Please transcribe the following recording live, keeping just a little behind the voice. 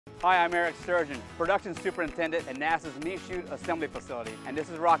Hi, I'm Eric Sturgeon, Production Superintendent at NASA's Meat Chute Assembly Facility, and this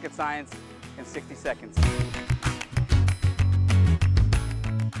is rocket science in 60 seconds.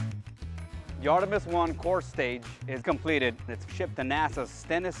 The Artemis 1 core stage is completed. It's shipped to NASA's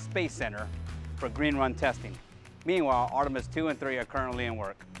Stennis Space Center for green run testing. Meanwhile, Artemis 2 and 3 are currently in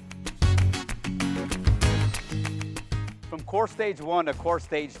work. From core stage 1 to core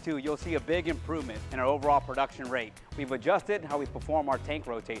stage 2, you'll see a big improvement in our overall production rate. We've adjusted how we perform our tank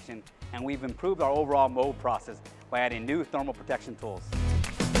rotation, and we've improved our overall mold process by adding new thermal protection tools.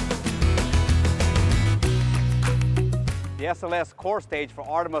 The SLS core stage for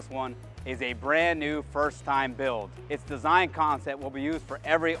Artemis 1 is a brand new first-time build. Its design concept will be used for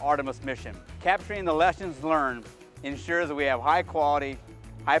every Artemis mission. Capturing the lessons learned ensures that we have high quality,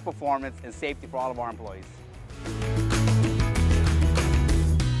 high performance, and safety for all of our employees.